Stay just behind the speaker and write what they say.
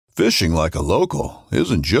Fishing like a local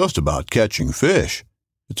isn't just about catching fish.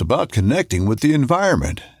 It's about connecting with the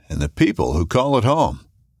environment and the people who call it home.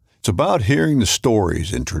 It's about hearing the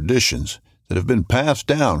stories and traditions that have been passed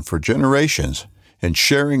down for generations and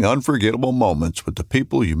sharing unforgettable moments with the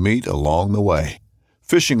people you meet along the way.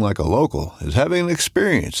 Fishing like a local is having an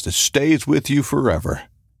experience that stays with you forever.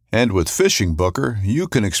 And with Fishing Booker, you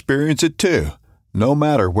can experience it too, no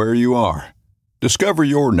matter where you are. Discover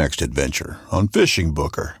your next adventure on Fishing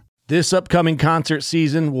Booker. This upcoming concert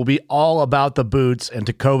season will be all about the boots, and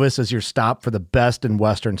Tecovas is your stop for the best in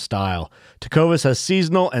Western style. Tecovas has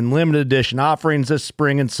seasonal and limited edition offerings this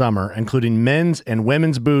spring and summer, including men's and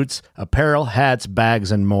women's boots, apparel, hats,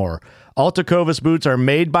 bags, and more. All Tecovas boots are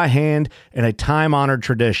made by hand in a time-honored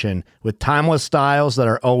tradition with timeless styles that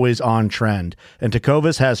are always on trend. And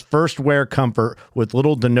Tecovas has first wear comfort with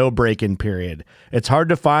little to no break-in period. It's hard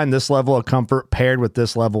to find this level of comfort paired with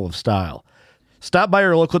this level of style. Stop by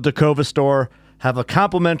your local Tecovas store, have a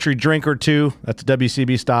complimentary drink or two, that's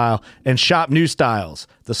WCB style, and shop new styles.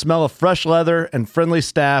 The smell of fresh leather and friendly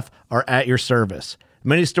staff are at your service.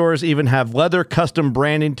 Many stores even have leather custom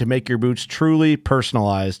branding to make your boots truly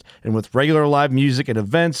personalized. And with regular live music and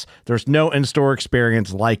events, there's no in-store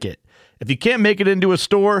experience like it. If you can't make it into a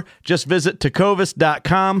store, just visit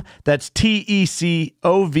tecovas.com. That's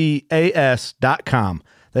TECOVAS.com.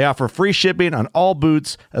 They offer free shipping on all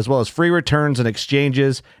boots, as well as free returns and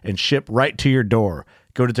exchanges, and ship right to your door.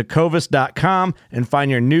 Go to tecovas.com and find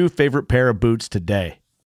your new favorite pair of boots today.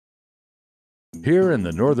 Here in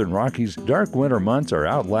the Northern Rockies, dark winter months are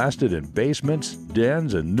outlasted in basements,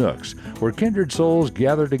 dens, and nooks where kindred souls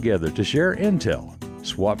gather together to share intel,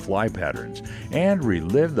 swap fly patterns, and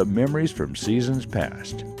relive the memories from seasons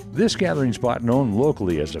past. This gathering spot, known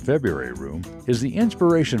locally as the February Room, is the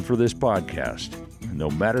inspiration for this podcast. No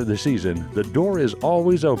matter the season, the door is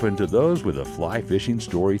always open to those with a fly fishing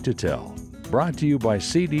story to tell. Brought to you by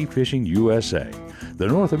CD Fishing USA, the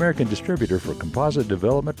North American distributor for composite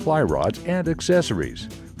development fly rods and accessories.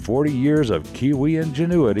 40 years of Kiwi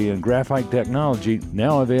ingenuity and graphite technology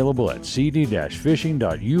now available at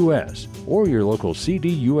cd-fishing.us or your local CD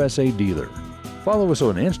USA dealer. Follow us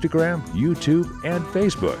on Instagram, YouTube, and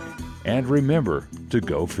Facebook. And remember to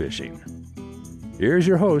go fishing. Here's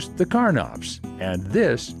your host, the Carnops, and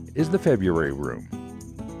this is the February Room.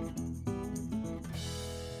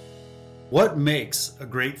 What makes a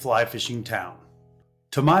great fly fishing town?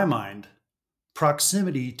 To my mind,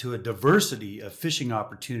 proximity to a diversity of fishing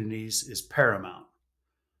opportunities is paramount.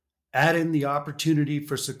 Add in the opportunity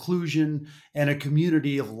for seclusion and a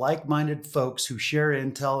community of like-minded folks who share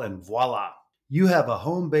intel, and voila, you have a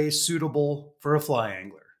home base suitable for a fly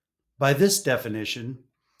angler. By this definition,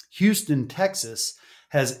 Houston, Texas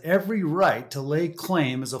has every right to lay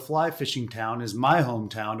claim as a fly fishing town as my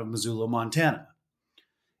hometown of Missoula, Montana.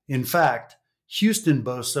 In fact, Houston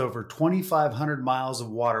boasts over 2,500 miles of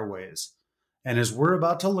waterways, and as we're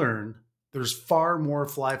about to learn, there's far more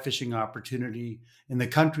fly fishing opportunity in the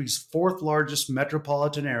country's fourth largest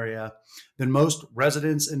metropolitan area than most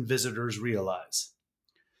residents and visitors realize.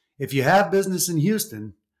 If you have business in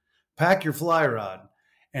Houston, pack your fly rod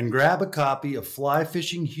and grab a copy of Fly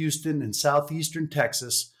Fishing Houston in Southeastern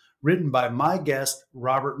Texas, written by my guest,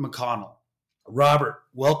 Robert McConnell. Robert,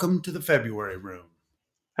 welcome to the February Room.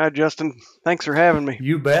 Hi, Justin. Thanks for having me.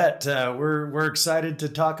 You bet. We're excited to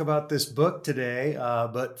talk about this book today.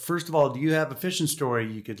 But first of all, do you have a fishing story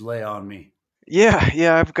you could lay on me?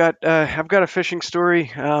 Yeah. I've got a fishing story.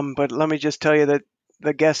 But let me just tell you that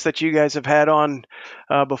the guests that you guys have had on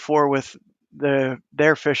before with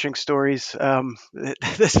their fishing stories,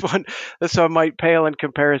 this one might pale in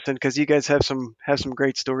comparison because you guys have some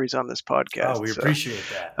great stories on this podcast. Oh, we appreciate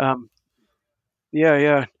that.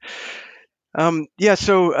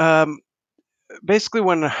 So basically,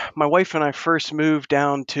 when my wife and I first moved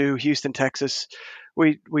down to Houston, Texas,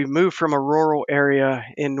 we moved from a rural area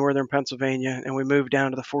in northern Pennsylvania, and we moved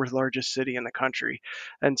down to the fourth largest city in the country.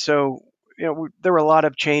 And so, there were a lot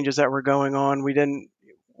of changes that were going on. We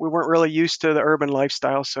weren't really used to the urban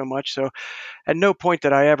lifestyle so much. So at no point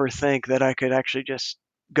did I ever think that I could actually just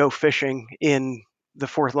go fishing in the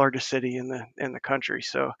fourth largest city in the country.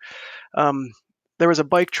 So there was a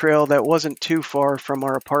bike trail that wasn't too far from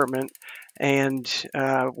our apartment. And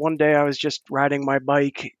one day I was just riding my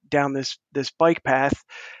bike down this bike path.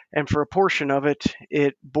 And for a portion of it,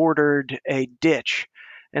 it bordered a ditch.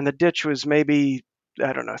 And the ditch was maybe,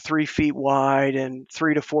 3 feet wide and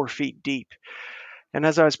 3 to 4 feet deep. And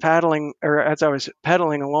as I was pedaling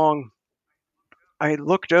along, I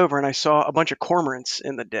looked over and I saw a bunch of cormorants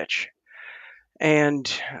in the ditch. And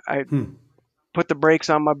put the brakes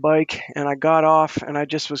on my bike and I got off and I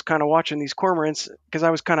just was kind of watching these cormorants because I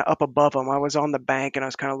was kind of up above them. I was on the bank and I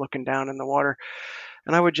was kind of looking down in the water,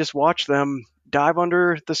 and I would just watch them dive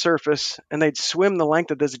under the surface and they'd swim the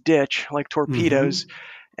length of this ditch like torpedoes, Mm-hmm.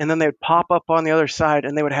 and then they'd pop up on the other side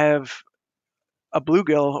and they would have a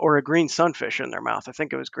bluegill or a green sunfish in their mouth. I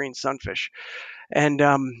think it was green sunfish. And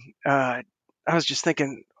I was just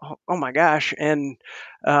thinking, oh my gosh. And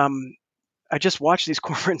um, I just watched these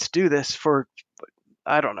cormorants do this for,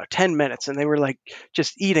 I don't know, 10 minutes. And they were like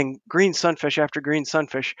just eating green sunfish after green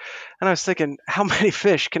sunfish. And I was thinking, how many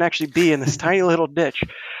fish can actually be in this tiny little ditch?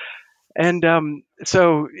 And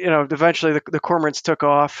so, eventually the cormorants took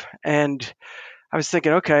off. And I was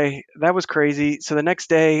thinking, okay, that was crazy. So the next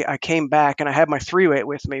day I came back and I had my 3-weight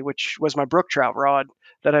with me, which was my brook trout rod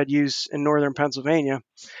that I'd use in northern Pennsylvania.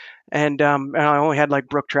 And I only had like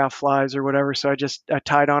brook trout flies or whatever. So I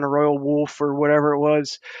tied on a royal wolf or whatever it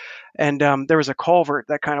was. And there was a culvert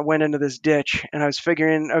that kind of went into this ditch. And I was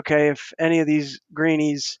figuring, okay, if any of these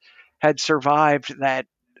greenies had survived that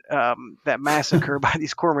massacre by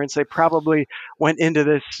these cormorants, they probably went into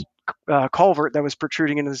this culvert that was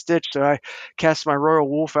protruding into this ditch. So I cast my royal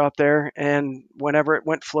wolf out there, and whenever it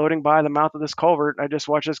went floating by the mouth of this culvert, I just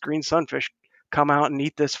watched this green sunfish come out and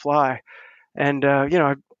eat this fly. And I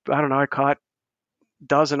don't know, I caught a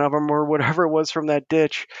dozen of them or whatever it was from that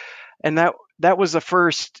ditch, and that was the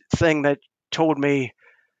first thing that told me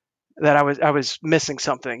that I was missing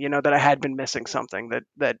something. That I had been missing something.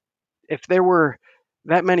 That if there were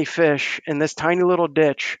that many fish in this tiny little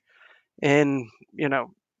ditch in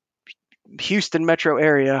Houston metro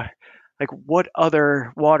area, like what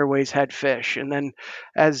other waterways had fish? And then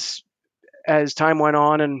as time went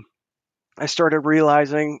on and I started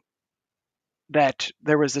realizing that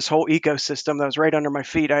there was this whole ecosystem that was right under my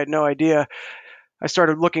feet, I had no idea. I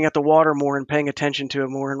started looking at the water more and paying attention to it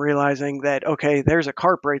more and realizing that, okay, there's a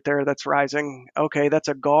carp right there that's rising. Okay, that's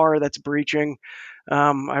a gar that's breaching.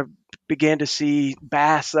 I began to see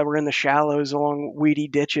bass that were in the shallows along weedy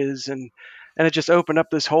ditches, and it just opened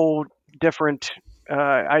up this whole different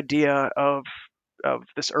idea of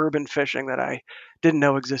this urban fishing that I didn't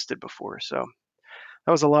know existed before. So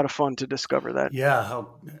that was a lot of fun to discover that Yeah,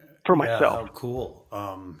 how for yeah, myself. how cool.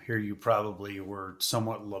 Here you probably were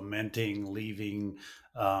somewhat lamenting leaving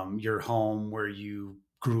your home where you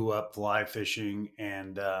grew up fly fishing,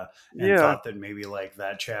 and Yeah, thought that maybe like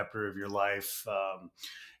that chapter of your life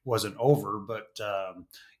wasn't over, but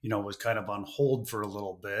was kind of on hold for a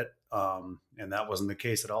little bit, and that wasn't the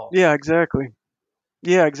case at all. yeah, exactly.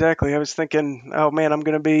 Yeah, exactly. I was thinking, oh man, I'm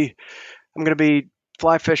gonna be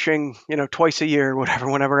fly fishing, twice a year or whatever,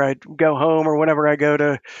 whenever I go home or whenever I go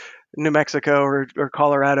to New Mexico or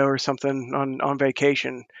Colorado or something on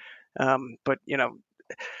vacation. But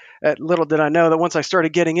little did I know that once I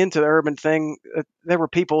started getting into the urban thing, there were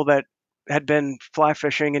people that had been fly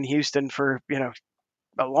fishing in Houston for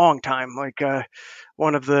a long time. Like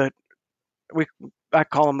one of the we I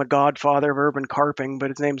call him the godfather of urban carping, but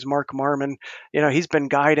his name's Mark Marmon. He's been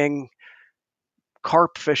guiding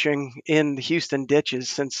carp fishing in the Houston ditches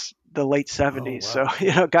since the late Oh 70s. So, wow,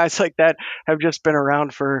 yeah. guys like that have just been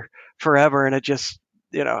around for forever. And it just,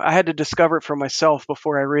 I had to discover it for myself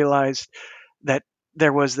before I realized that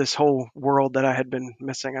there was this whole world that I had been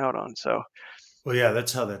missing out on. So, Well, yeah,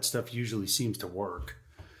 that's how that stuff usually seems to work.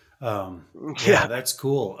 yeah, Yeah, that's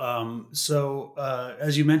cool.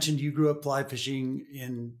 As you mentioned, you grew up fly fishing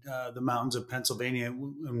in the mountains of Pennsylvania,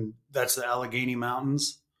 and that's the Allegheny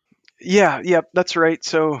Mountains. yeah, that's right.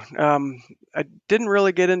 So, I didn't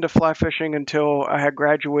really get into fly fishing until I had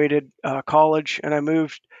graduated college and I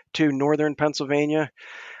moved to northern Pennsylvania.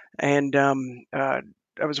 And I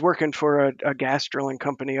was working for a gas drilling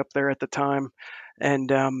company up there at the time,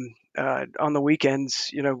 and on the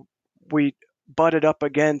weekends, we butted up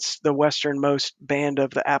against the westernmost band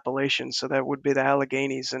of the Appalachians, so that would be the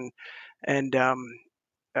Alleghenies, and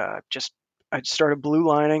just I started blue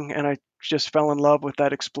lining, and I just fell in love with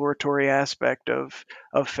that exploratory aspect of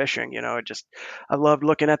fishing. I loved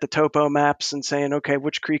looking at the topo maps and saying, okay,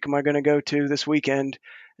 which creek am I going to go to this weekend,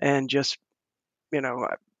 and just you know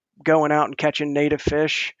going out and catching native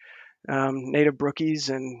fish, native brookies,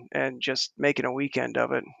 and just making a weekend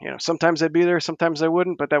of it. Sometimes I'd be there, sometimes I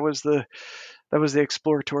wouldn't, but that was the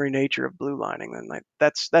exploratory nature of blue lining, and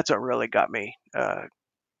that's what really got me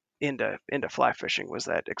into fly fishing, was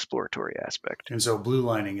that exploratory aspect. And so, blue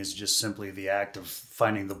lining is just simply the act of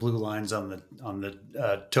finding the blue lines on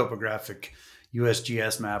the topographic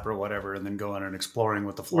USGS map or whatever, and then going and exploring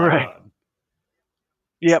with the fly Right. rod.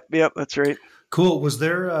 Yep, that's right. Cool. Was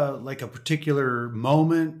there like a particular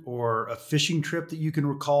moment or a fishing trip that you can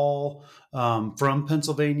recall from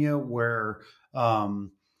Pennsylvania where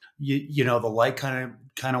um, the light kind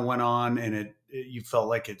of went on, and you felt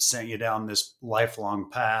like it sent you down this lifelong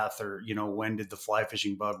path? Or when did the fly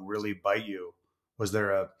fishing bug really bite you? Was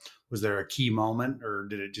there a key moment, or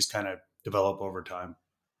did it just kind of develop over time?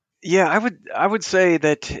 Yeah, I would say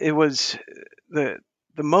that it was the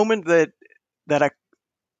the moment that I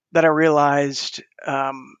that I realized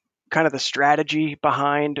kind of the strategy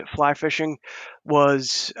behind fly fishing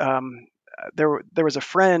was there was a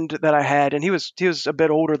friend that I had, and he was a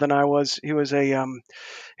bit older than I was. He was a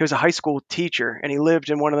high school teacher, and he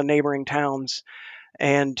lived in one of the neighboring towns.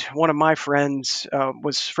 And one of my friends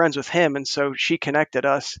was friends with him, and so she connected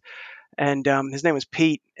us. And his name was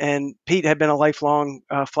Pete, and Pete had been a lifelong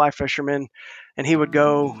fly fisherman, and he would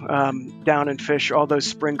go down and fish all those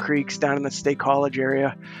spring creeks down in the State College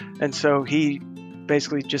area. And so he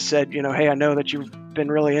basically just said, hey, I know that you've been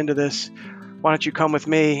really into this. Why don't you come with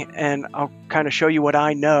me, and I'll kind of show you what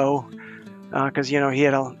I know, because he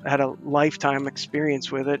had a lifetime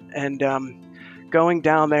experience with it. And going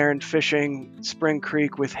down there and fishing Spring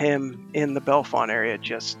Creek with him in the Bellefonte area,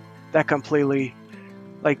 just that completely,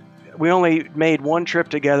 like, we only made one trip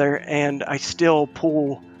together, and I still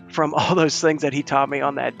pull from all those things that he taught me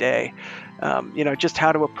on that day. Just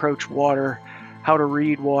how to approach water, how to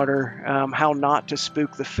read water, how not to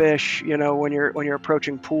spook the fish. When you're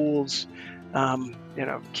approaching pools,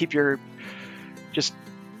 keep your just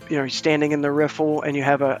standing in the riffle, and you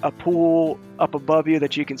have a pool up above you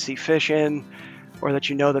that you can see fish in, or that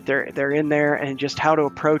that they're in there, and just how to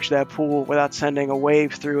approach that pool without sending a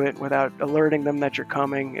wave through it, without alerting them that you're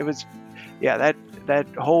coming. It was, yeah, that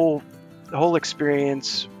whole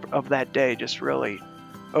experience of that day just really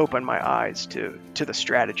opened my eyes to the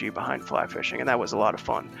strategy behind fly fishing, and that was a lot of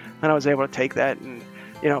fun. And I was able to take that and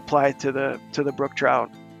apply it to the brook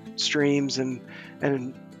trout streams, and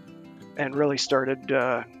really started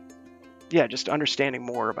just understanding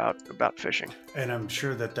more about fishing. And I'm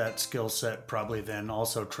sure that skill set probably then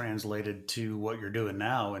also translated to what you're doing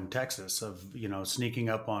now in Texas, of sneaking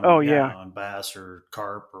up on Oh yeah. on bass or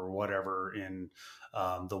carp or whatever in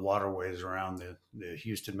the waterways around the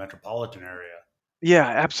Houston metropolitan area. Yeah,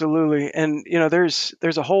 absolutely. And there's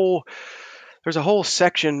a whole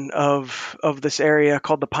section of this area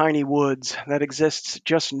called the Piney Woods that exists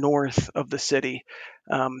just north of the city,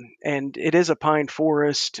 and it is a pine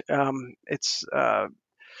forest. It's uh,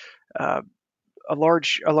 a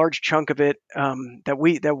large chunk of it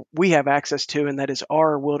that we have access to, and that is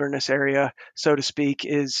our wilderness area, so to speak,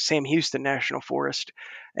 is Sam Houston National Forest.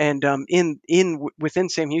 And within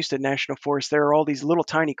Sam Houston National Forest, there are all these little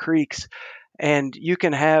tiny creeks, and you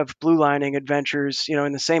can have blue lining adventures,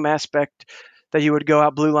 in the same aspect that you would go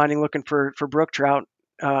out blue lining looking for brook trout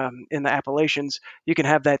in the Appalachians. You can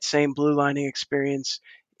have that same blue lining experience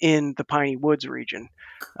in the Piney Woods region.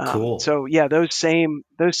 Cool. So yeah, those same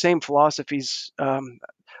philosophies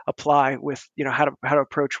apply with how to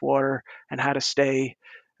approach water, and how to stay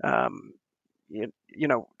um, you, you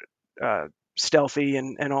know uh, stealthy,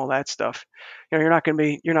 and all that stuff. You're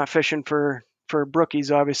not fishing for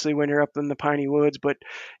brookies, obviously, when you're up in the Piney Woods, but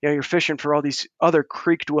you're fishing for all these other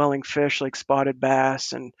creek dwelling fish like spotted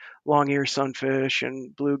bass and long ear sunfish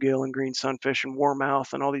and bluegill and green sunfish and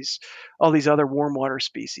warmouth and all these other warm water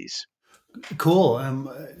species. Cool.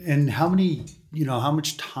 And how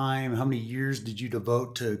much time, how many years did you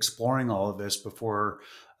devote to exploring all of this before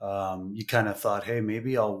you kind of thought, hey,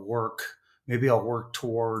 maybe I'll work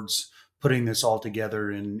towards putting this all together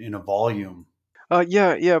in a volume?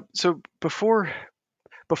 Yeah, yeah. So before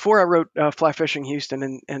I wrote Fly Fishing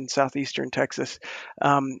Houston in southeastern Texas,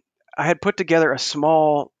 um, I had put together a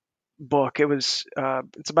small book. It's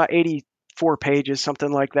about 84 pages,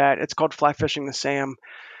 something like that. It's called Fly Fishing the Sam,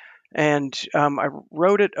 and I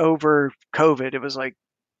wrote it over COVID. It was like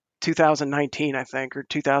 2019, I think, or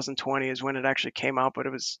 2020 is when it actually came out, but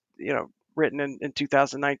it was written in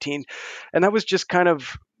 2019, and that was just kind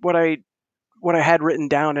of what I had written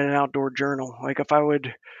down in an outdoor journal. Like, if I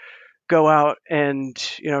would go out and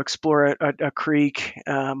explore a creek,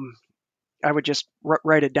 I would just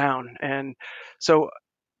write it down. And so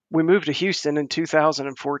we moved to Houston in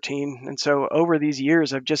 2014, and so over these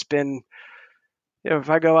years, I've just been, if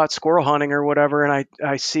I go out squirrel hunting or whatever, and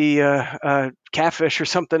I see a catfish or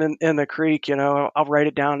something in the creek, I'll write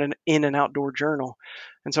it down in an outdoor journal.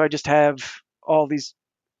 And so I just have all these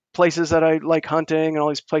places that I like hunting, and all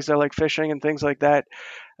these places I like fishing and things like that,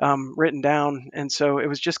 written down. And so it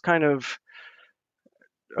was just kind of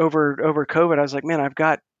over COVID. I was like, man, I've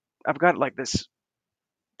got like this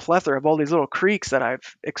plethora of all these little creeks that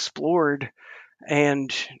I've explored,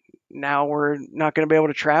 and now we're not going to be able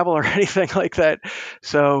to travel or anything like that.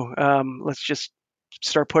 So let's just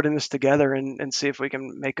start putting this together and see if we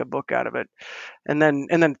can make a book out of it. And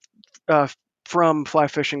then from Fly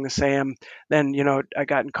Fishing the Sam, then I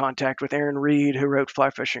got in contact with Aaron Reed, who wrote Fly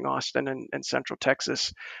Fishing Austin and Central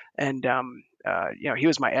Texas, and he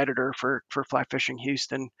was my editor for Fly Fishing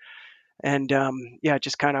Houston, and it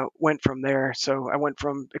just kind of went from there. So I went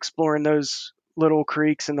from exploring those little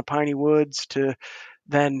creeks in the piney woods to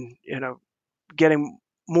then getting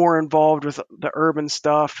more involved with the urban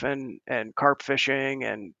stuff and carp fishing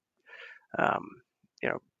and um,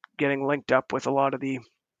 getting linked up with a lot of the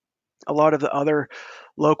other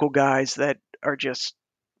local guys that are just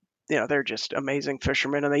they're just amazing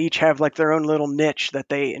fishermen, and they each have like their own little niche that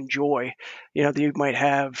they enjoy. You might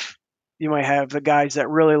have the guys that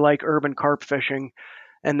really like urban carp fishing,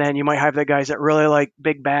 and then you might have the guys that really like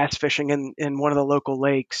big bass fishing in one of the local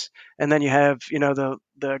lakes, and then you have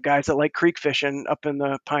the guys that like creek fishing up in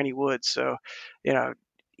the piney woods. So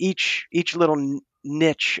each little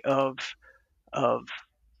niche of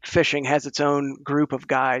fishing has its own group of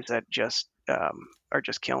guys that just are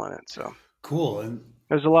just killing it. So Cool. And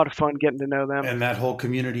it was a lot of fun getting to know them. that whole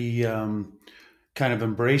community kind of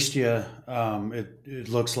embraced you. It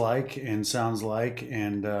looks like and sounds like,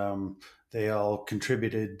 and they all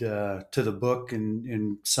contributed to the book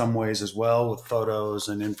in some ways as well, with photos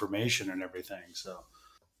and information and everything. So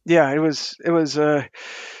Yeah, it was it was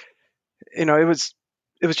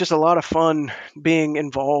just a lot of fun being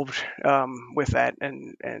involved with that,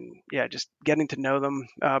 and yeah, just getting to know them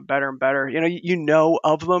better and better. You know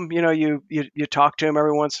of them. You talk to them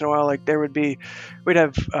every once in a while. Like we'd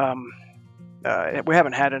have we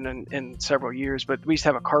haven't had it in several years, but we used to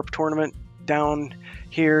have a carp tournament down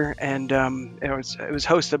here, and it was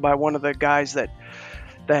hosted by one of the guys that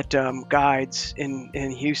guides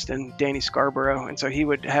in Houston, Danny Scarborough, and so he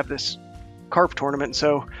would have this carp tournament. And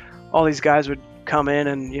so all these guys would come in,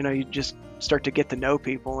 and you just start to get to know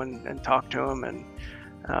people and talk to them, and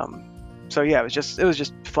so yeah, it was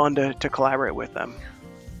just fun to collaborate with them.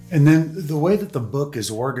 And then the way that the book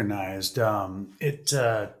is organized, it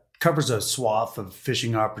covers a swath of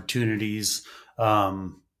fishing opportunities,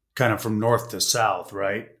 kind of from north to south,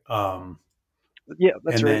 right? Yeah,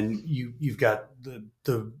 that's right. And then you've got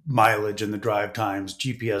the mileage and the drive times,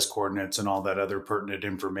 GPS coordinates, and all that other pertinent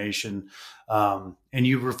information. And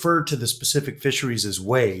you refer to the specific fisheries as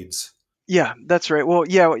wades. Yeah, that's right. Well,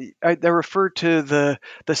 yeah, I refer to the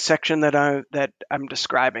section that I'm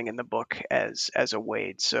describing in the book as a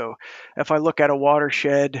wade. So if I look at a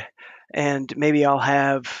watershed, and maybe I'll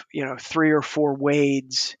have 3 or 4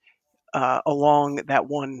 wades along that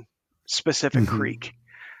one specific creek.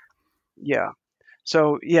 Yeah.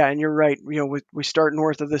 So yeah, and you're right. We start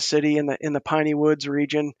north of the city in the Piney Woods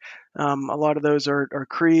region. A lot of those are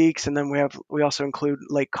creeks, and then we also include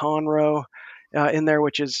Lake Conroe in there,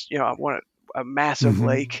 which is a massive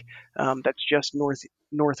lake that's just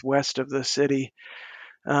northwest of the city.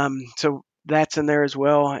 So that's in there as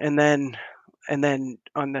well. And then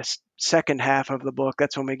on this second half of the book,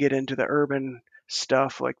 that's when we get into the urban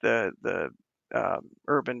stuff, like the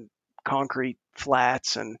urban concrete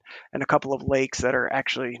flats and a couple of lakes that are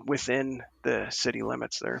actually within the city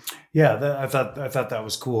limits there. Yeah, I thought that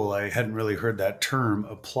was cool. I hadn't really heard that term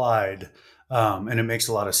applied, and it makes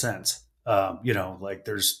a lot of sense. Like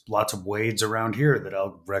there's lots of wades around here that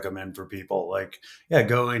I'll recommend for people. Like, yeah,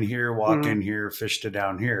 go in here, walk in here, fish to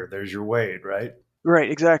down here. There's your wade, right?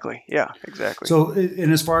 Right, exactly. Yeah, exactly. So,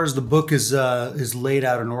 and as far as the book is laid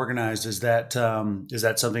out and organized, is that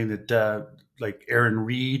something that like Aaron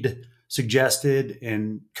Reed suggested,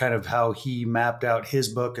 and kind of how he mapped out his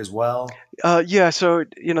book as well? Yeah. So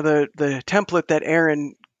the template that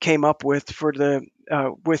Aaron came up with for the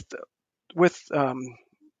with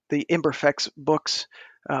the Imperfects Books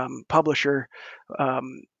publisher,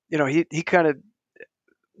 he kind of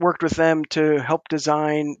worked with them to help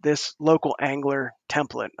design this local angler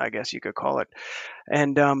template, I guess you could call it.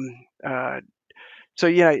 And so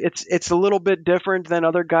yeah, it's a little bit different than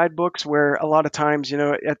other guidebooks, where a lot of times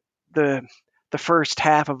at the first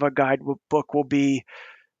half of a guidebook will be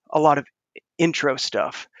a lot of intro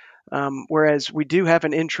stuff. Whereas we do have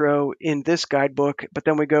an intro in this guidebook, but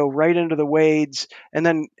then we go right into the wades, and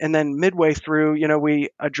then midway through, we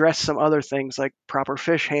address some other things like proper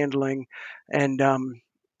fish handling, and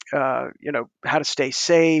how to stay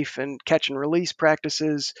safe and catch and release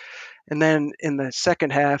practices. And then in the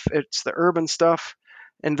second half, it's the urban stuff,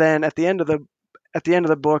 and then at the end of the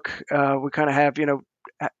book, we kind of have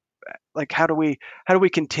like how do we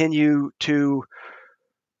continue to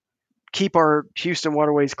keep our Houston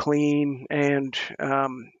waterways clean, and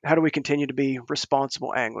how do we continue to be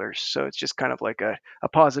responsible anglers? So it's just kind of like a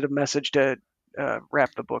positive message to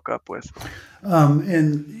wrap the book up with.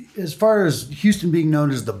 And as far as Houston being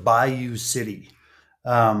known as the Bayou City,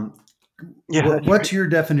 um, Yeah, that's right. what's your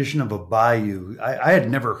definition of a bayou? I had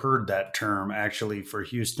never heard that term actually for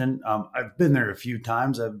Houston. I've been there a few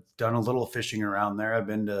times. I've done a little fishing around there. I've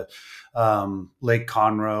been to Lake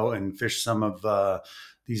Conroe and fished some of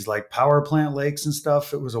these like power plant lakes and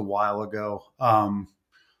stuff. It was a while ago.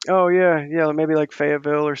 Oh yeah, maybe like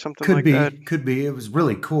Fayetteville or something Could like that. be, could be. It was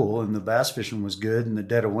really cool, and the bass fishing was good in the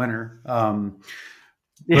dead of winter.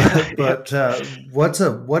 Yeah, yeah,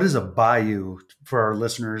 What is a bayou for our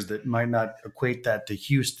listeners that might not equate that to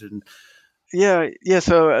Houston? yeah.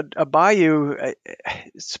 So a bayou,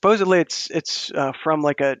 supposedly it's from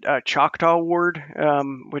like a Choctaw word,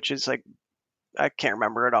 which is like I can't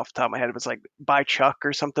remember it off the top of my head. It was like by Chuck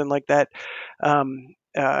or something like that.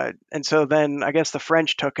 And so then I guess the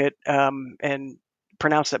French took it and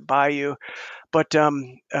pronounced it bayou. But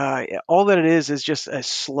all that it is just a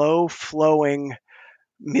slow flowing,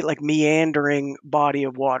 like meandering body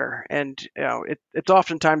of water. And it's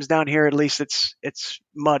oftentimes down here, at least it's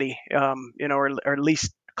muddy, or at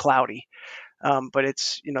least cloudy. But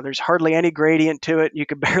it's there's hardly any gradient to it. You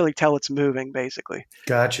could barely tell it's moving, basically.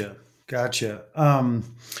 Gotcha, gotcha.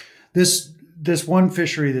 This one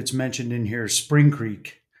fishery that's mentioned in here, Spring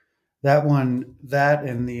Creek. That one, that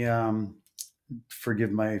and the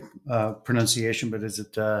forgive my pronunciation, but is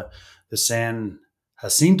it the San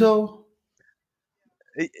Jacinto?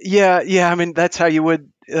 Yeah. I mean, that's how you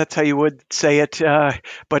would say it.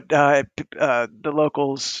 But the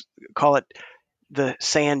locals call it the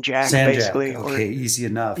sand jack, Sandjack. basically. Or Okay, easy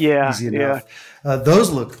enough. yeah, Easy yeah, enough.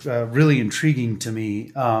 Those look really intriguing to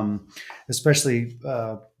me, especially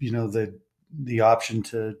the option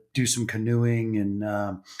to do some canoeing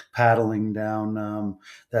and paddling down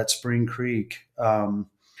that Spring Creek.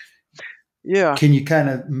 yeah, Can you kind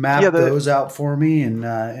of yeah. map The those out for me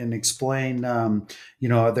and explain? Are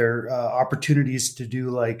there opportunities to do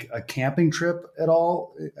like a camping trip at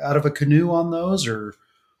all out of a canoe on those, or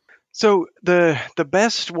So the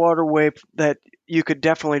best waterway that you could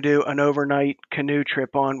definitely do an overnight canoe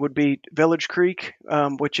trip on would be Village Creek,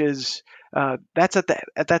 which is that's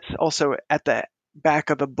also at the back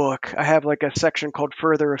of the book. I have like a section called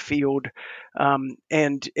Further Afield,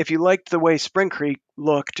 and if you liked the way Spring Creek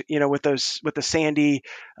looked, with the sandy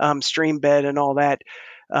stream bed and all that,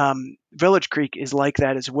 Village Creek is like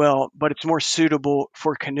that as well, but it's more suitable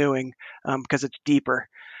for canoeing because it's deeper.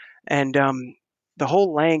 And the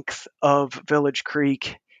whole length of Village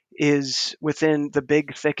Creek is within the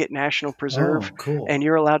Big Thicket National Preserve, oh, cool. and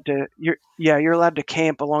you're allowed to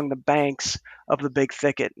camp along the banks of the Big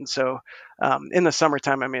Thicket. And so in the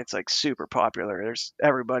summertime, I mean, it's like super popular. There's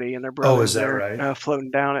everybody and their Oh, brothers is that there right?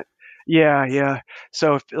 floating down it. Yeah.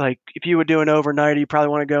 So if you would do an overnight, you probably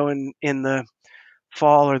want to go in the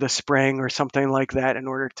fall or the spring or something like that in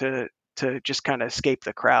order to just kind of escape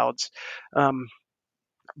the crowds. Um,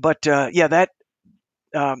 but yeah,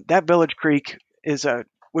 that Village Creek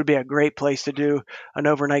would be a great place to do an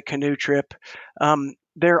overnight canoe trip.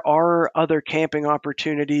 There are other camping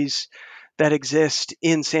opportunities that exist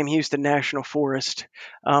in Sam Houston National Forest,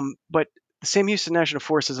 but the Sam Houston National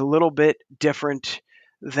Forest is a little bit different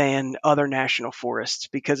than other national forests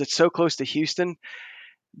because it's so close to Houston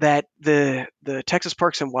that the Texas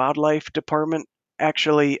Parks and Wildlife Department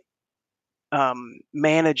actually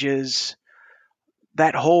manages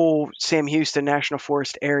that whole Sam Houston National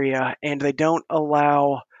Forest area, and they don't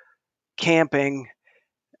allow camping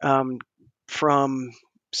um, from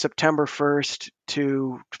September 1st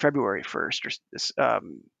to February 1st.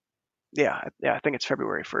 Yeah, I think it's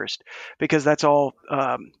February 1st because that's all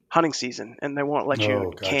hunting season, and they won't let you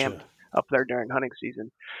Oh, gotcha. camp up there during hunting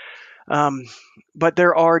season. Um, but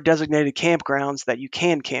there are designated campgrounds that you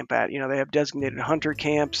can camp at. They have designated hunter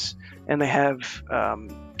camps, and they have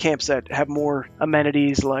camps that have more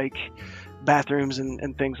amenities like bathrooms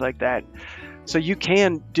and things like that. So you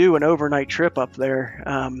can do an overnight trip up there.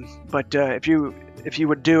 But if you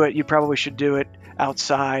would do it, you probably should do it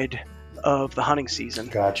outside of the hunting season.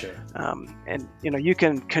 Gotcha. And you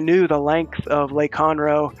can canoe the length of Lake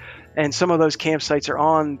Conroe, and some of those campsites are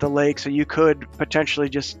on the lake, so you could potentially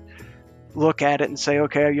just look at it and say,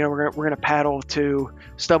 okay, we're gonna paddle to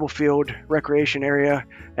Stubblefield Recreation Area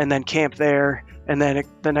and then camp there, and then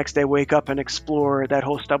the next day wake up and explore that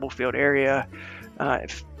whole Stubblefield area,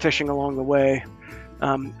 fishing along the way.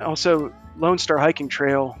 Also, Lone Star Hiking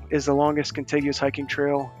Trail is the longest contiguous hiking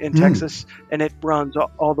trail in Texas, and it runs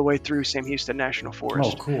all the way through Sam Houston National Oh,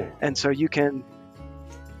 Forest. cool. And so you can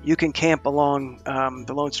camp along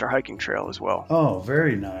the Lone Star Hiking Trail as well. Oh,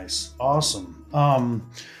 very nice. Awesome.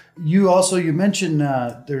 You mentioned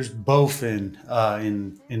there's bowfin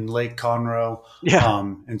in Lake Conroe, Yeah,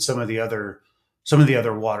 and some of the other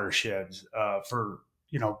watersheds. For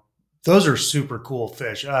you know, those are super cool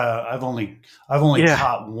fish. I've only yeah.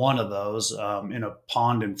 caught one of those in a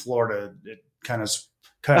pond in Florida. It kind of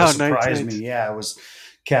Oh, nice, surprised me. nice. Yeah, I was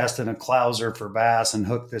casting a clouser for bass and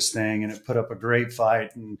hooked this thing, and it put up a great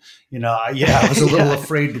fight. And I was a little Yeah,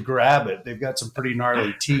 afraid to grab it. They've got some pretty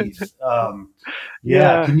gnarly teeth. Yeah,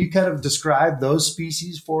 yeah. can you kind of describe those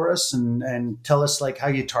species for us and tell us like how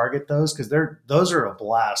you target those? Because those are a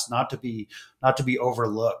blast, not to be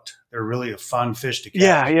overlooked. They're really a fun fish to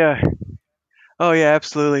Yeah, catch. yeah. Oh yeah,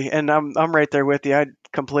 absolutely. And I'm right there with you. I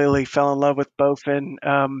completely fell in love with bowfin.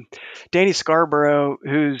 Danny Scarborough,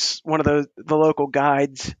 who's one of the local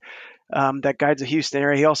guides that guides the Houston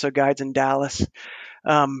area. He also guides in Dallas.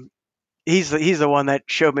 Um, he's the one that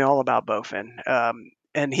showed me all about bowfin.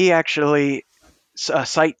 And he actually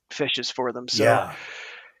sight fishes for them. So Yeah,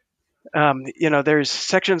 there's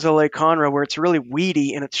sections of Lake Conroe where it's really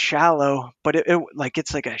weedy and it's shallow, but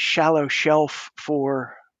it's like a shallow shelf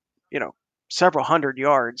for you know several hundred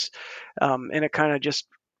yards, and it kind of just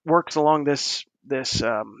works along this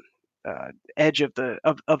edge of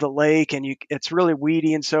the lake, and it's really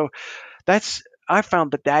weedy, and so that's I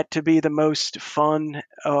found that to be the most fun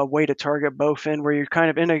way to target bowfin, where you're kind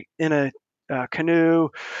of in a canoe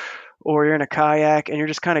or you're in a kayak and you're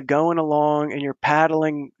just kind of going along and you're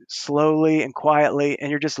paddling slowly and quietly and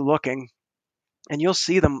you're just looking and you'll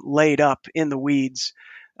see them laid up in the weeds.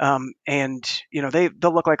 And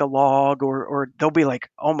they'll look like a log, or they'll be like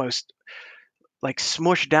almost like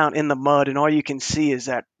smushed down in the mud, and all you can see is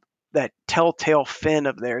that telltale fin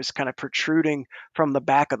of theirs kind of protruding from the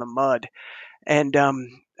back of the mud. And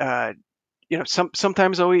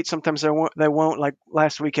sometimes they'll eat, sometimes they won't. Like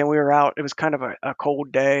last weekend we were out, it was kind of a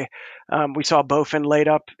cold day. We saw bowfin laid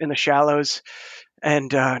up in the shallows,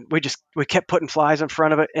 and we kept putting flies in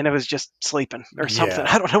front of it, and it was just sleeping or something.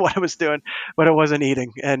 yeah, I don't know what it was doing, but it wasn't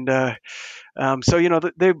eating. And so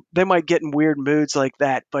they might get in weird moods like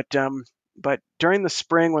that, but during the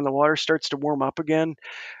spring when the water starts to warm up again,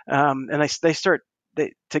 and they start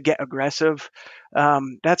to get aggressive,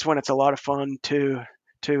 that's when it's a lot of fun to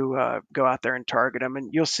go out there and target them,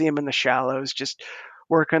 and you'll see them in the shallows just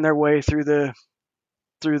working their way through the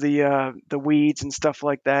weeds and stuff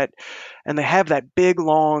like that, and they have that big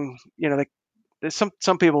long,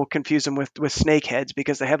 some people confuse them with snake heads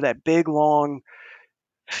because they have that big long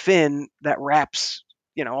fin that wraps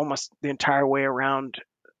almost the entire way around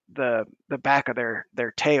the back of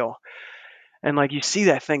their tail, and like you see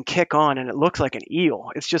that thing kick on and it looks like an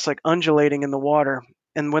eel. It's just like undulating in the water,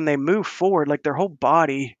 and when they move forward, like their whole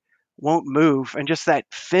body won't move, and just that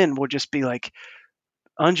fin will just be like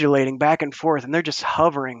undulating back and forth, and they're just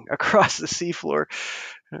hovering across the seafloor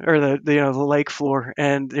or the lake floor,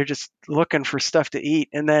 and they're just looking for stuff to eat.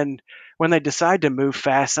 And then when they decide to move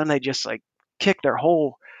fast, then they just like kick their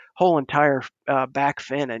whole entire back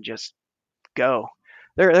fin and just go.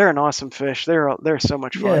 They're an awesome fish. They're so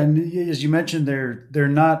much yeah. fun. And as you mentioned, they're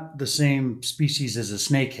not the same species as a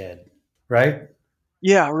snakehead, right?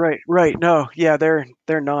 Yeah, right. No, yeah, they're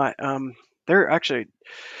not. They're actually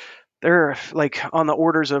they're like on the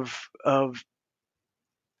orders of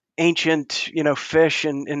ancient, fish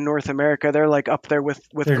in North America. They're like up there with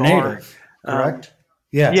They're gar. native, Um, correct?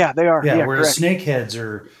 Yeah, yeah, they are. yeah. Yeah, Whereas correct. snakeheads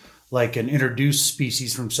are like an introduced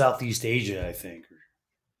species from Southeast Asia, I think.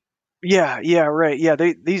 Yeah, right. Yeah,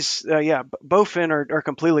 bowfin are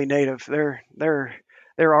completely native. They're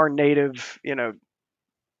our native,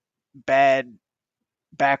 bad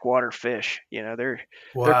backwater fish. They're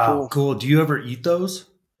Wow, cool. cool. Do you ever eat those?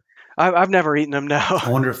 I've never eaten them. No. I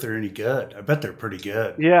wonder if they're any good. I bet they're pretty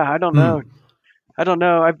good. Yeah, I don't know. Hmm. I don't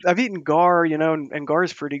know. I've eaten gar, and gar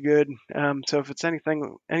is pretty good. So if it's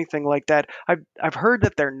anything like that, I've heard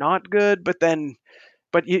that they're not good, but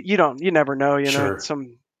you never know. Sure.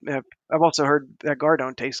 I've also heard that gar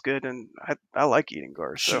don't taste good, and I like eating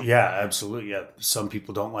gar. Sure. So Yeah, absolutely. Yeah. Some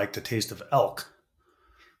people don't like the taste of elk.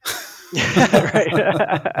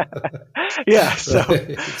 right, yeah. So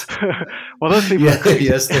Right. well, those people are Yeah. crazy.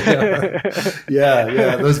 Yes, they are. Yeah.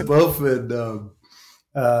 Yeah. Those bowfin.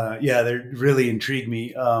 Yeah, they really intrigue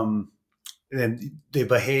me. And they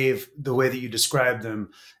behave the way that you describe them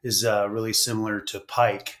is really similar to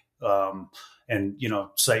pike. And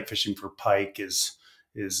sight fishing for pike is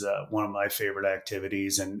one of my favorite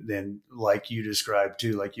activities. And then, like you described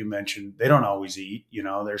too, like you mentioned, they don't always eat.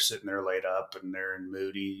 They're sitting there laid up, and they're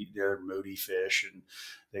moody fish, and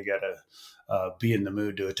they got to be in the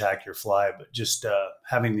mood to attack your fly. But just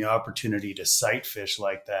having the opportunity to sight fish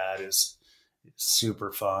like that is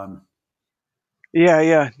super fun.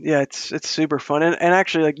 Yeah. It's super fun, and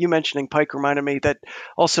actually, like you mentioning pike reminded me that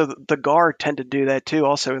also the gar tend to do that too.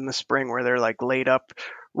 Also in the spring, where they're like laid up,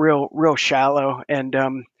 real shallow, and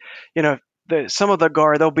you know, some of the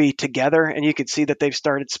gar they'll be together, and you can see that they've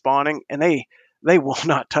started spawning, and they will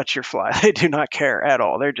not touch your fly. They do not care at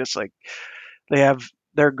all. They're just like they have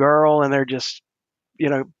their girl, and they're just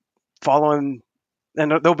following,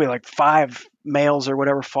 and there'll be like five males or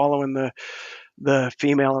whatever following the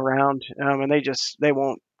female around, and they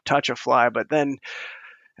won't touch a fly. But then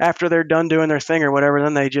after they're done doing their thing or whatever,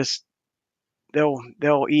 then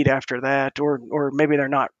they'll eat after that, or maybe they're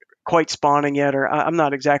not quite spawning yet, or I'm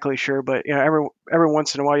not exactly sure. But every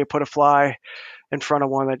once in a while you put a fly in front of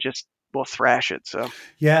one that just will thrash it. So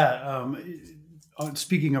Yeah.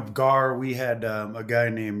 Speaking of gar, we had a guy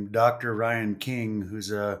named Dr. Ryan King,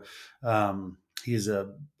 who's um, he's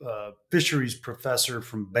a fisheries professor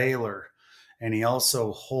from Baylor, and he sure.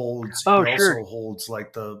 also holds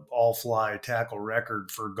like the all fly tackle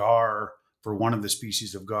record for gar, for one of the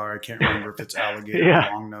species of gar. I can't remember if it's alligator or Yeah.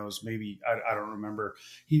 longnose. Maybe I don't remember.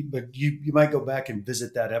 But you might go back and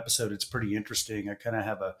visit that episode. It's pretty interesting. We kind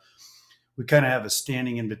of have a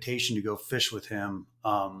standing invitation to go fish with him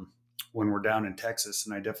when we're down in Texas,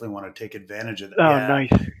 and I definitely want to take advantage of that. Oh, Yeah, nice.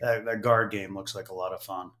 that guard game looks like a lot of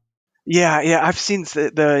fun. Yeah. I've seen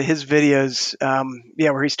the his videos,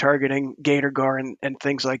 where he's targeting gator gar and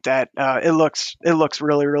things like that. It looks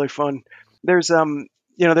really fun. There's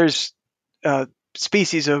there's uh,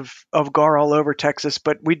 species of gar all over Texas,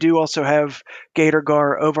 but we do also have gator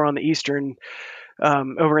gar over in the eastern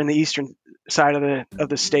side of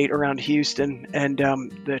the state around Houston, and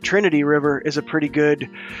the Trinity River is a pretty good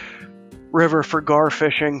river for gar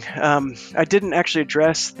fishing. I didn't actually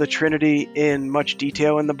address the Trinity in much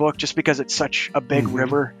detail in the book, just because it's such a big Mm-hmm.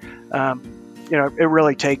 river. It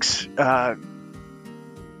really takes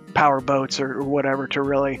power boats or whatever to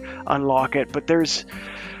really unlock it. But there's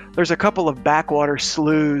a couple of backwater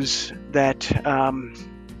sloughs that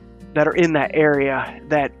are in that area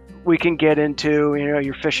that we can get into.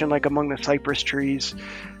 You're fishing like among the cypress trees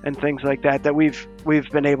and things like that. That we've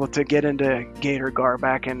been able to get into gator gar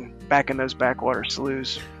back in those backwater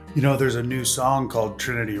sloughs. There's a new song called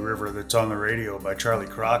Trinity River that's on the radio by Charlie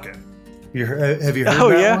Crockett. Have you heard Oh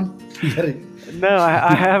that yeah, one? no,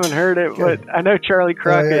 I haven't heard it, but I know Charlie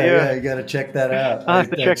Crockett. Yeah, you got to check that out. I'll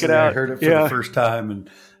have to check it I out. heard it for the first time and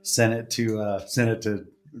sent it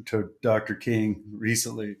to Dr. King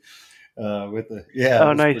recently. It was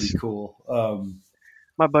nice. pretty cool.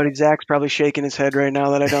 My buddy Zach's probably shaking his head right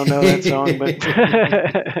now that I don't know that song, but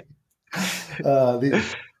I'll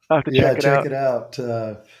have to check it out.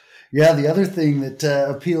 The other thing that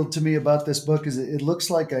appealed to me about this book is it looks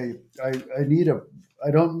like I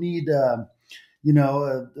don't need a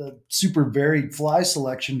super varied fly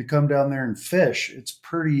selection to come down there and fish. It's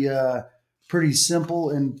pretty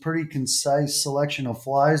simple and pretty concise selection of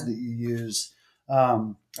flies that you use.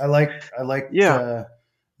 I like the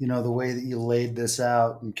way that you laid this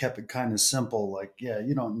out and kept it kind of simple. Like,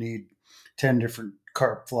 you don't need 10 different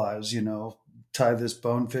carp flies, tie this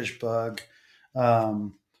bonefish bug.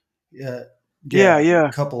 Yeah, yeah.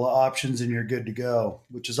 a couple of options and you're good to go,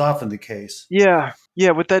 which is often the case. Yeah.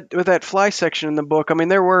 With that fly section in the book, I mean,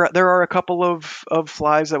 there are a couple of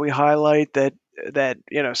flies that we highlight that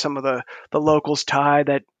some of the locals tie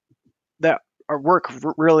that work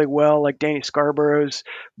really well, like Danny Scarborough's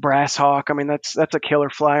brass hawk. I mean, that's a killer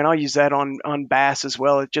fly, and I'll use that on bass as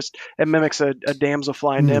well. It mimics a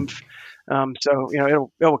damselfly nymph. So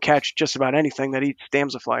it'll catch just about anything that eats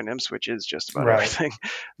damselfly nymphs, which is just about Right. everything.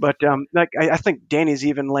 But I think Danny's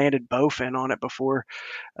even landed bowfin on it before.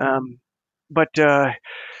 But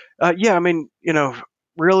I mean,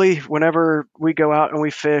 really, whenever we go out and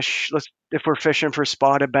we fish, if we're fishing for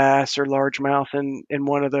spotted bass or largemouth in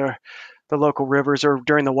one of the local rivers, or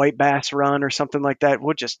during the white bass run or something like that,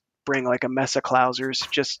 we'll just bring like a mess of clousers.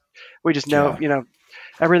 We just know, Yeah.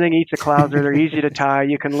 Everything eats a clouser. They're easy to tie.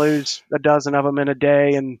 You can lose a dozen of them in a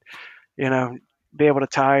day, and be able to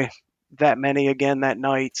tie that many again that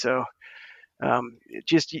night. So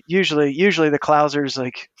just usually the clouser's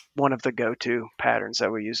like one of the go-to patterns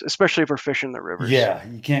that we use, especially if we're fishing the rivers. Yeah,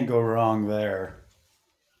 you can't go wrong there.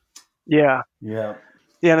 Yeah. Yeah.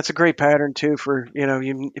 Yeah, and it's a great pattern too for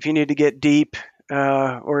if you need to get deep,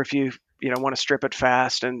 or if you want to strip it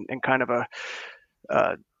fast and kind of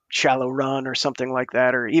a shallow run or something like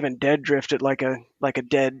that, or even dead drift it like a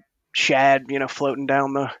dead shad, floating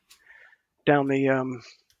down the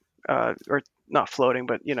or not floating,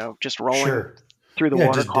 but just rolling Sure. through the Yeah,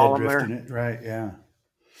 water just dead column there. drifting it, right? Yeah.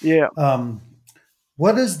 Yeah.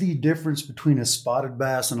 What is the difference between a spotted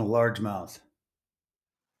bass and a largemouth?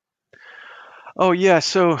 Oh yeah,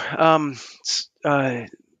 so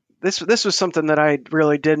this was something that I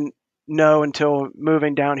really didn't know until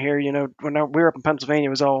moving down here. When we were up in Pennsylvania, it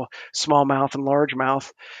was all smallmouth and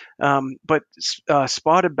largemouth. But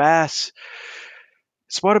spotted bass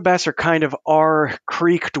are kind of our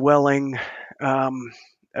creek dwelling, um,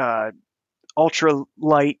 uh, ultra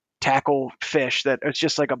light tackle fish that it's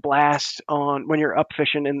just like a blast on when you're up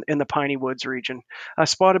fishing in the piney woods region.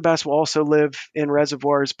 Spotted bass will also live in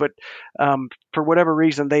reservoirs, but for whatever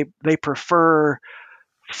reason they prefer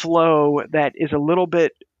flow that is a little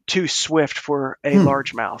bit too swift for a Hmm.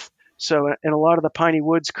 largemouth. So in a lot of the piney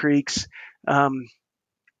woods creeks, um,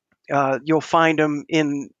 you'll find them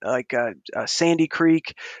in like a sandy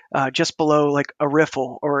creek, just below like a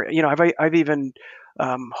riffle, or I've even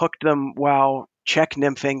hooked them while check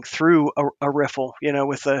nymphing through a riffle,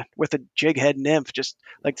 with a jig head nymph, just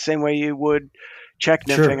like the same way you would check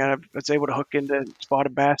nymphing. Sure. And I was able to hook into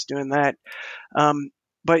spotted bass doing that. Um,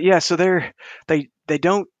 but yeah, so they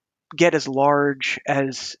don't get as large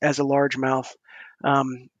as a largemouth,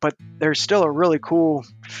 but they're still a really cool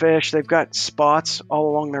fish. They've got spots all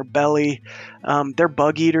along their belly. They're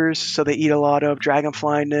bug eaters, so they eat a lot of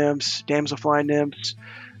dragonfly nymphs, damselfly nymphs.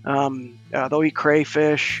 They'll eat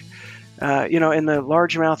crayfish. In the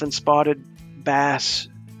largemouth and spotted bass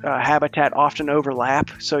habitat often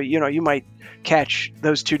overlap, so you might catch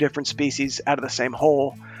those two different species out of the same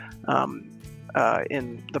hole. Um,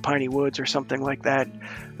 in the piney woods or something like that,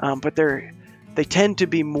 but they tend to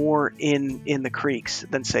be more in the creeks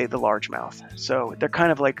than say the largemouth. So they're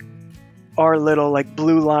kind of like our little like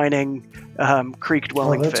blue lining creek Oh,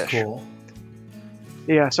 dwelling that's fish. cool.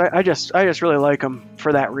 Yeah, so I just really like them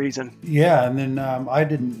for that reason. Yeah, and then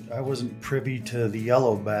I wasn't privy to the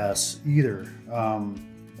yellow bass either.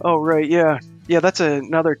 Oh right, yeah, that's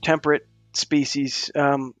another temperate species,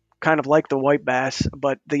 kind of like the white bass,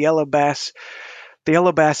 but the yellow bass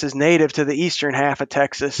is native to the eastern half of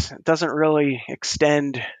Texas. It doesn't really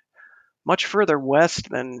extend much further west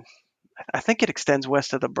than, I think it extends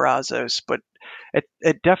west of the Brazos, but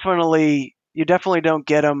it definitely you definitely don't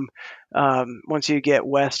get them once you get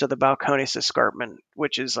west of the Balcones Escarpment,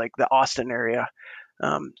 which is like the Austin area.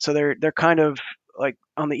 So they're kind of like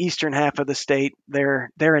on the eastern half of the state.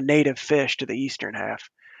 They're a native fish to the eastern half.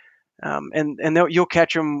 And you'll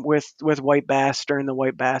catch them with white bass during the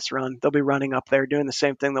white bass run. They'll be running up there doing the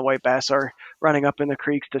same thing the white bass are, running up in the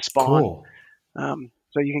creeks to spawn. Cool.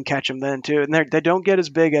 So you can catch them then too, and they don't get as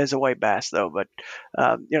big as a white bass though, but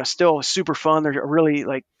still super fun. They're a really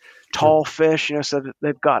like They're tall fish, so that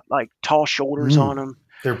they've got like tall shoulders on mm, them.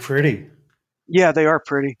 they're pretty. Yeah, they are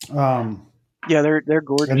pretty. Um, Yeah, they're and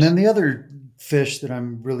gorgeous. then the other fish that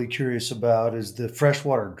I'm really curious about is the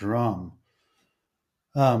freshwater drum.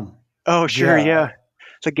 Um, Oh sure, yeah, yeah,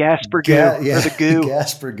 the Gasper goo or yeah, the goo.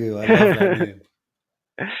 Gasper goo. I love that name.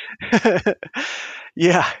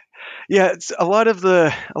 Yeah, it's a lot of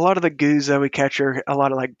the goos that we catch are a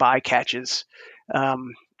lot of like bycatches.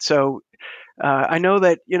 So I know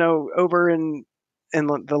that over in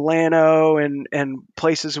the Llano and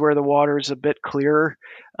places where the water is a bit clearer,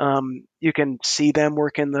 you can see them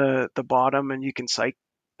working the bottom, and you can sight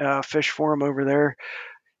fish for them over there.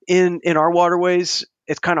 In our waterways,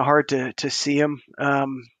 it's kind of hard to see them,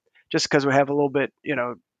 just because we have a little bit,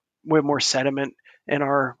 we have more sediment in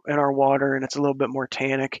our water, and it's a little bit more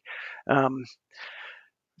tannic. Um,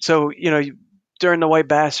 so during the white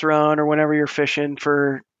bass run, or whenever you're fishing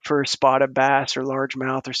for spotted bass or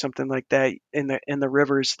largemouth or something like that in the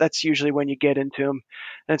rivers, that's usually when you get into them.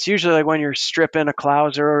 And it's usually like when you're stripping a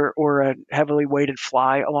clouser or a heavily weighted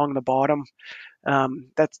fly along the bottom.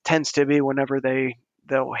 That tends to be whenever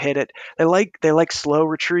they'll hit it. They like slow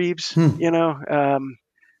retrieves, Hmm.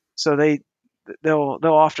 so they'll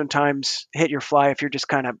oftentimes hit your fly if you're just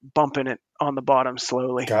kind of bumping it on the bottom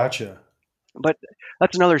slowly. Gotcha. But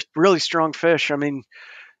that's another really strong fish. I mean,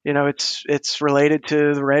 it's related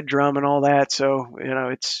to the red drum and all that, so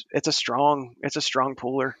it's a strong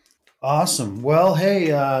pooler. Awesome. Well, hey,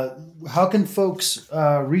 how can folks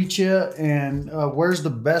reach you, and where's the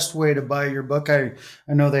best way to buy your book? I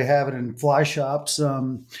know they have it in fly shops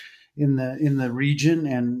in the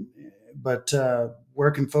region, but where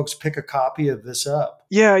can folks pick a copy of this up?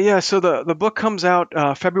 Yeah. So the book comes out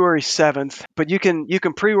February 7th, but you can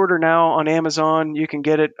pre-order now on Amazon. You can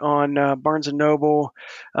get it on Barnes and Noble,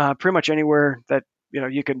 pretty much anywhere that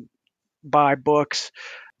you can buy books.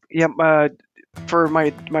 Yeah. For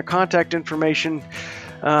my contact information,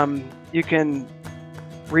 you can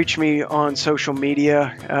reach me on social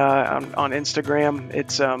media, on Instagram.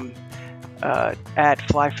 It's at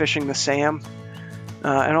Fly Fishing the Sam,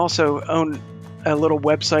 and also a little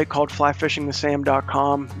website called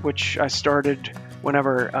flyfishingthesam.com, which I started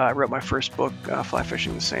whenever I wrote my first book, Fly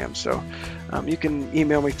Fishing the Sam. So you can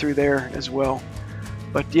email me through there as well.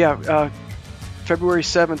 But yeah, February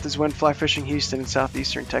 7th is when Fly Fishing Houston in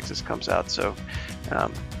Southeastern Texas comes out. So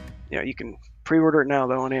you can pre-order it now,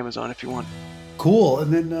 though, on Amazon if you want. Cool.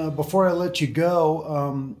 And then before I let you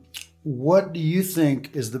go, what do you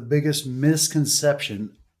think is the biggest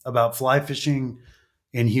misconception about fly fishing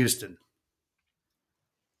in Houston?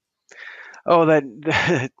 Oh, that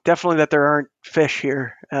definitely that there aren't fish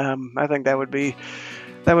here. I think that would be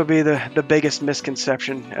the biggest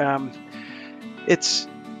misconception.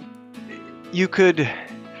 You could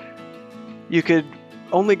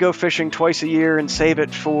only go fishing twice a year and save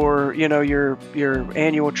it for your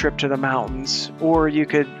annual trip to the mountains, or you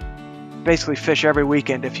could basically fish every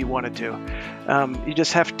weekend if you wanted to. You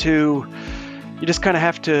just kind of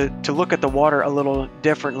have to look at the water a little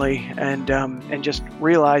differently and just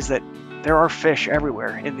realize that there are fish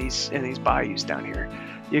everywhere in these bayous down here.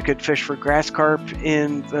 You could fish for grass carp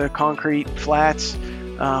in the concrete flats,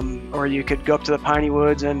 or you could go up to the piney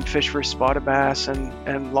woods and fish for spotted bass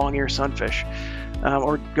and long-ear sunfish,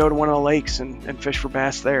 or go to one of the lakes and fish for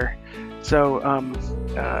bass there. So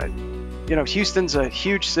Houston's a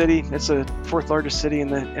huge city. It's the fourth largest city in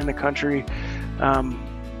the country,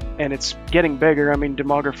 and it's getting bigger. I mean,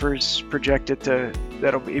 demographers project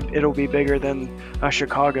it'll be bigger than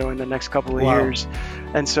Chicago in the next couple of years.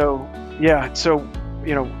 And so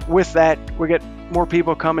with that, we get more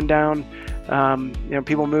people coming down.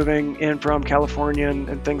 People moving in from California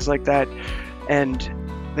and things like that, and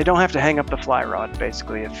they don't have to hang up the fly rod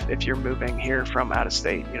basically if you're moving here from out of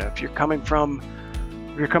state. If you're coming from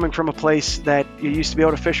a place that you used to be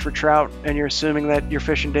able to fish for trout and you're assuming that your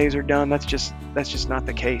fishing days are done, that's just not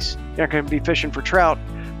the case. You're not going to be fishing for trout,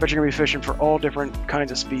 but you're going to be fishing for all different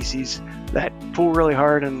kinds of species that pull really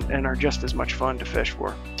hard and are just as much fun to fish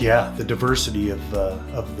for. Yeah, the diversity of the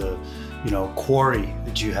quarry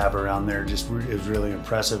that you have around there just is really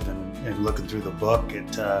impressive. And looking through the book,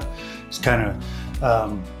 it's kind of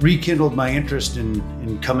rekindled my interest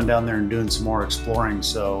in coming down there and doing some more exploring.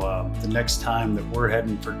 So the next time that we're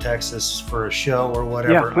heading for Texas for a show or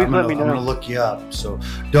whatever, I'm going to look you up. So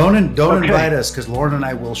don't invite us, because Lauren and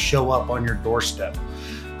I will show up on your doorstep.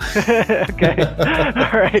 Okay.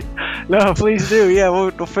 All right. No, please do. Yeah, we'll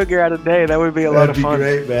figure out a day. That would be a lot of fun.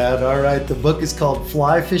 That'd be great, man. All right. The book is called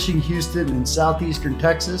Fly Fishing Houston in Southeastern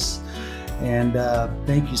Texas. And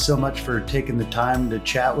thank you so much for taking the time to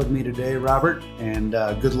chat with me today, Robert. And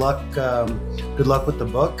good luck with the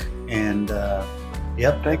book. And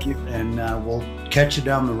thank you. And we'll catch you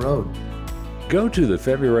down the road. Go to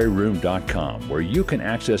thefebruaryroom.com, where you can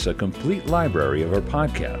access a complete library of our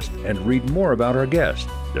podcast and read more about our guests,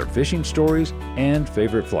 their fishing stories, and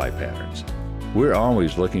favorite fly patterns. We're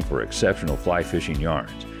always looking for exceptional fly fishing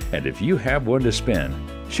yarns, and if you have one to spin,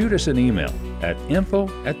 shoot us an email at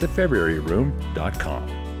info@thefebruaryroom.com.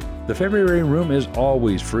 The February Room is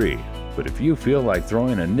always free, but if you feel like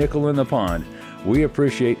throwing a nickel in the pond, we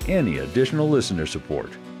appreciate any additional listener support.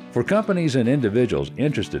 For companies and individuals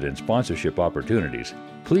interested in sponsorship opportunities,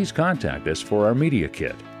 please contact us for our media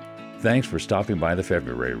kit. Thanks for stopping by the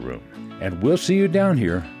February Room, and we'll see you down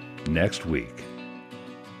here next week.